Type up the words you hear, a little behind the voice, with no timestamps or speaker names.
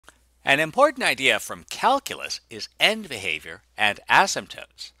An important idea from calculus is end behavior and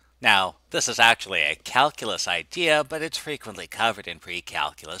asymptotes. Now, this is actually a calculus idea, but it's frequently covered in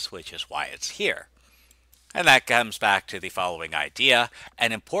pre-calculus, which is why it's here. And that comes back to the following idea.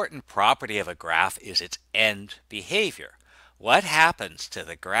 An important property of a graph is its end behavior. What happens to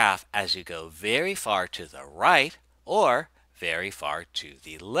the graph as you go very far to the right or very far to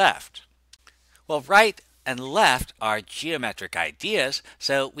the left? Well, right and left are geometric ideas,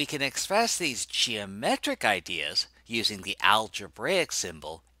 so we can express these geometric ideas using the algebraic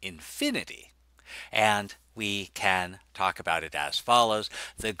symbol infinity. And we can talk about it as follows.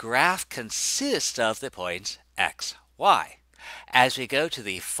 The graph consists of the points x, y. As we go to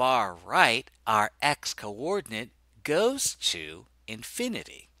the far right, our x coordinate goes to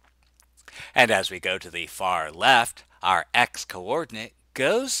infinity. And as we go to the far left, our x coordinate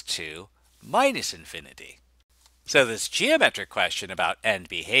goes to minus infinity. So this geometric question about end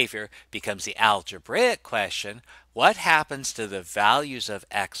behavior becomes the algebraic question: what happens to the values of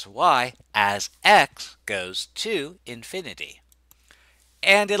x, y as x goes to infinity?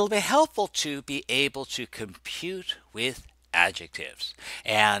 And it'll be helpful to be able to compute with adjectives.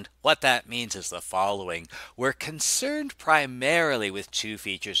 And what that means is the following. We're concerned primarily with two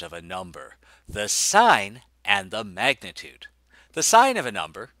features of a number: the sign and the magnitude. The sign of a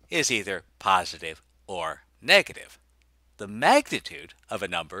number is either positive or negative. The magnitude of a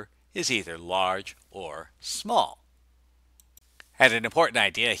number is either large or small. And an important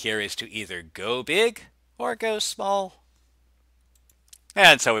idea here is to either go big or go small.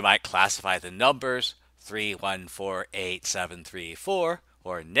 And so we might classify the numbers 3148734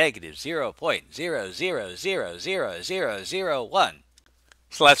 or negative 0.00000001.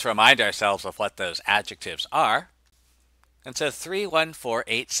 So let's remind ourselves of what those adjectives are. And so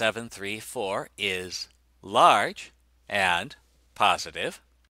 3148734 is large and positive.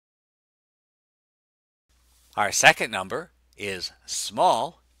 Our second number is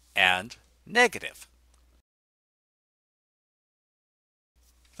small and negative.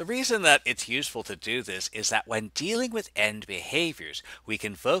 The reason that it's useful to do this is that when dealing with end behaviors, we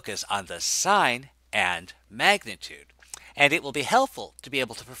can focus on the sign and magnitude. And it will be helpful to be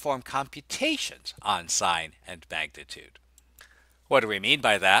able to perform computations on sign and magnitude. What do we mean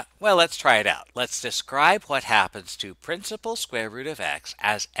by that? Well, let's try it out. Let's describe what happens to principal square root of x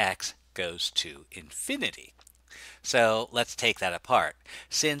as x goes to infinity. So let's take that apart.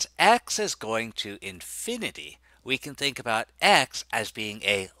 Since x is going to infinity, we can think about x as being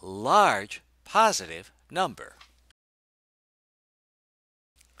a large positive number.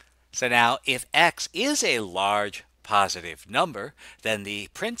 So now, if x is a large positive number, then the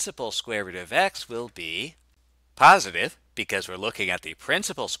principal square root of x will be positive, because we're looking at the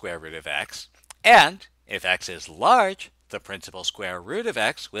principal square root of x. And if x is large, the principal square root of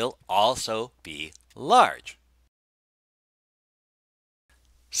x will also be large.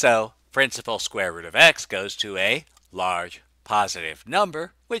 So principal square root of x goes to a large positive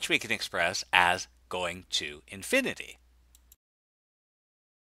number, which we can express as going to infinity.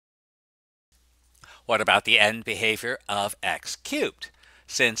 What about the end behavior of x cubed?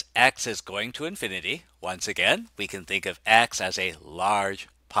 Since x is going to infinity, once again, we can think of x as a large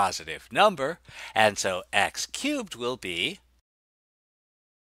positive number, and so x cubed will be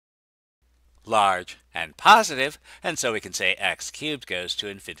large and positive, and so we can say x cubed goes to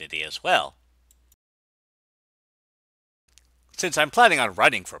infinity as well. Since I'm planning on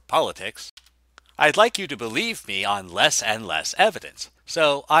running for politics, I'd like you to believe me on less and less evidence.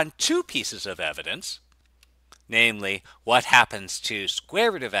 So on two pieces of evidence, namely what happens to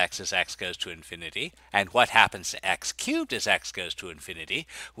square root of x as x goes to infinity and what happens to x cubed as x goes to infinity,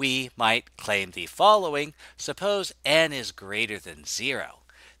 we might claim the following. Suppose n is greater than 0.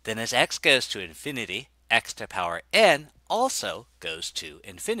 Then as x goes to infinity, x to the power n also goes to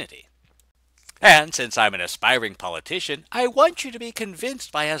infinity. And since I'm an aspiring politician, I want you to be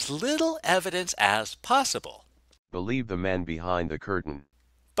convinced by as little evidence as possible. Believe the man behind the curtain.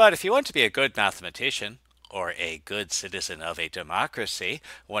 But if you want to be a good mathematician, or a good citizen of a democracy,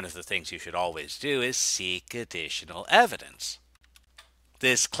 one of the things you should always do is seek additional evidence.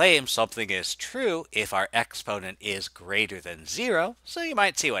 This claims something is true if our exponent is greater than 0, so you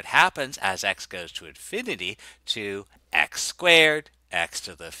might see what happens as x goes to infinity to x squared, x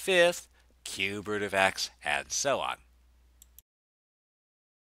to the 5th, cube root of x, and so on.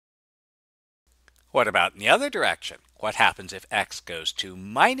 What about in the other direction? What happens if x goes to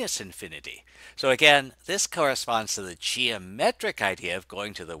minus infinity? So again, this corresponds to the geometric idea of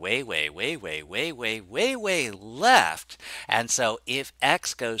going to the way left. And so if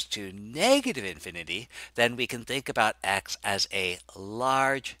x goes to negative infinity, then we can think about x as a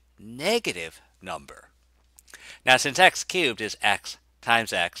large negative number. Now, since x cubed is x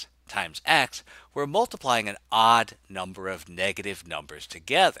times x times x, we're multiplying an odd number of negative numbers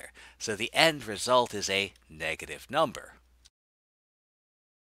together, so the end result is a negative number.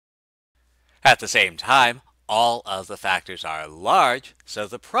 At the same time, all of the factors are large, so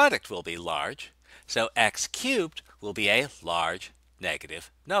the product will be large, so x cubed will be a large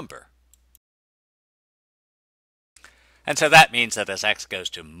negative number. And so that means that as x goes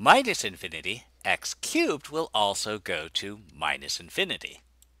to minus infinity, x cubed will also go to minus infinity.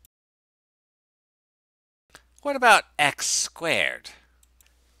 What about x squared?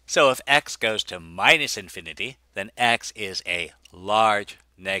 So if x goes to minus infinity, then x is a large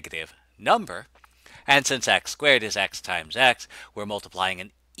negative number. And since x squared is x times x, we're multiplying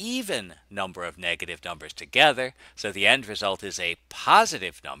an even number of negative numbers together, so the end result is a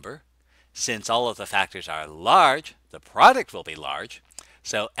positive number. Since all of the factors are large, the product will be large,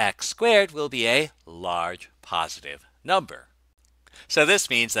 so x squared will be a large positive number. So this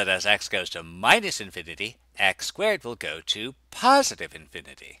means that as x goes to minus infinity, x squared will go to positive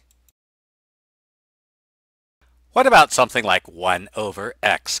infinity. What about something like 1 over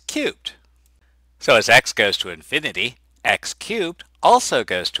x cubed? So as x goes to infinity, x cubed also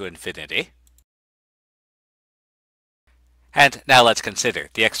goes to infinity. And now let's consider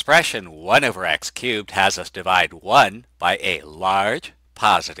the expression 1 over x cubed has us divide 1 by a large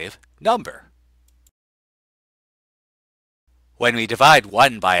positive number. When we divide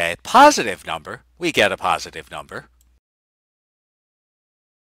 1 by a positive number, we get a positive number.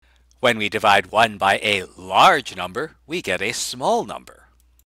 When we divide 1 by a large number, we get a small number.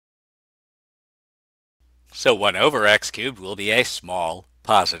 So 1 over x cubed will be a small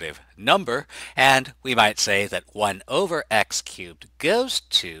positive number, and we might say that 1 over x cubed goes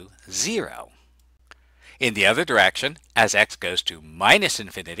to 0. In the other direction, as x goes to minus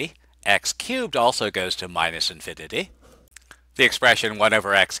infinity, x cubed also goes to minus infinity. The expression 1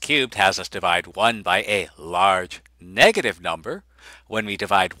 over x cubed has us divide 1 by a large negative number. When we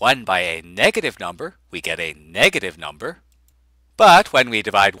divide 1 by a negative number, we get a negative number. But when we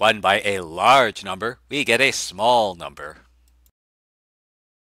divide 1 by a large number, we get a small number.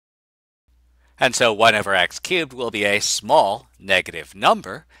 And so 1 over x cubed will be a small negative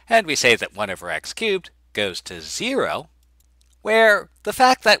number, and we say that 1 over x cubed goes to 0, where the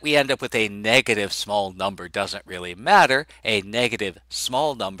fact that we end up with a negative small number doesn't really matter. A negative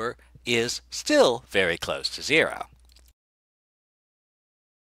small number is still very close to 0.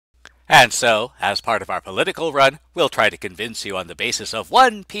 And so, as part of our political run, we'll try to convince you on the basis of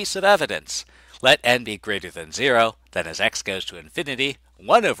one piece of evidence. Let n be greater than 0, then as x goes to infinity,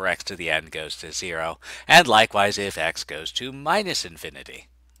 1 over x to the n goes to 0, and likewise if x goes to minus infinity.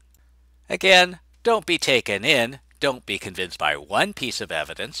 Again, don't be taken in, don't be convinced by one piece of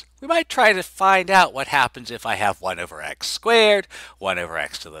evidence. We might try to find out what happens if I have 1 over x squared, 1 over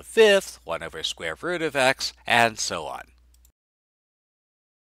x to the 5th, 1 over square root of x, and so on.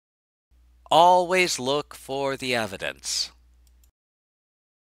 Always look for the evidence.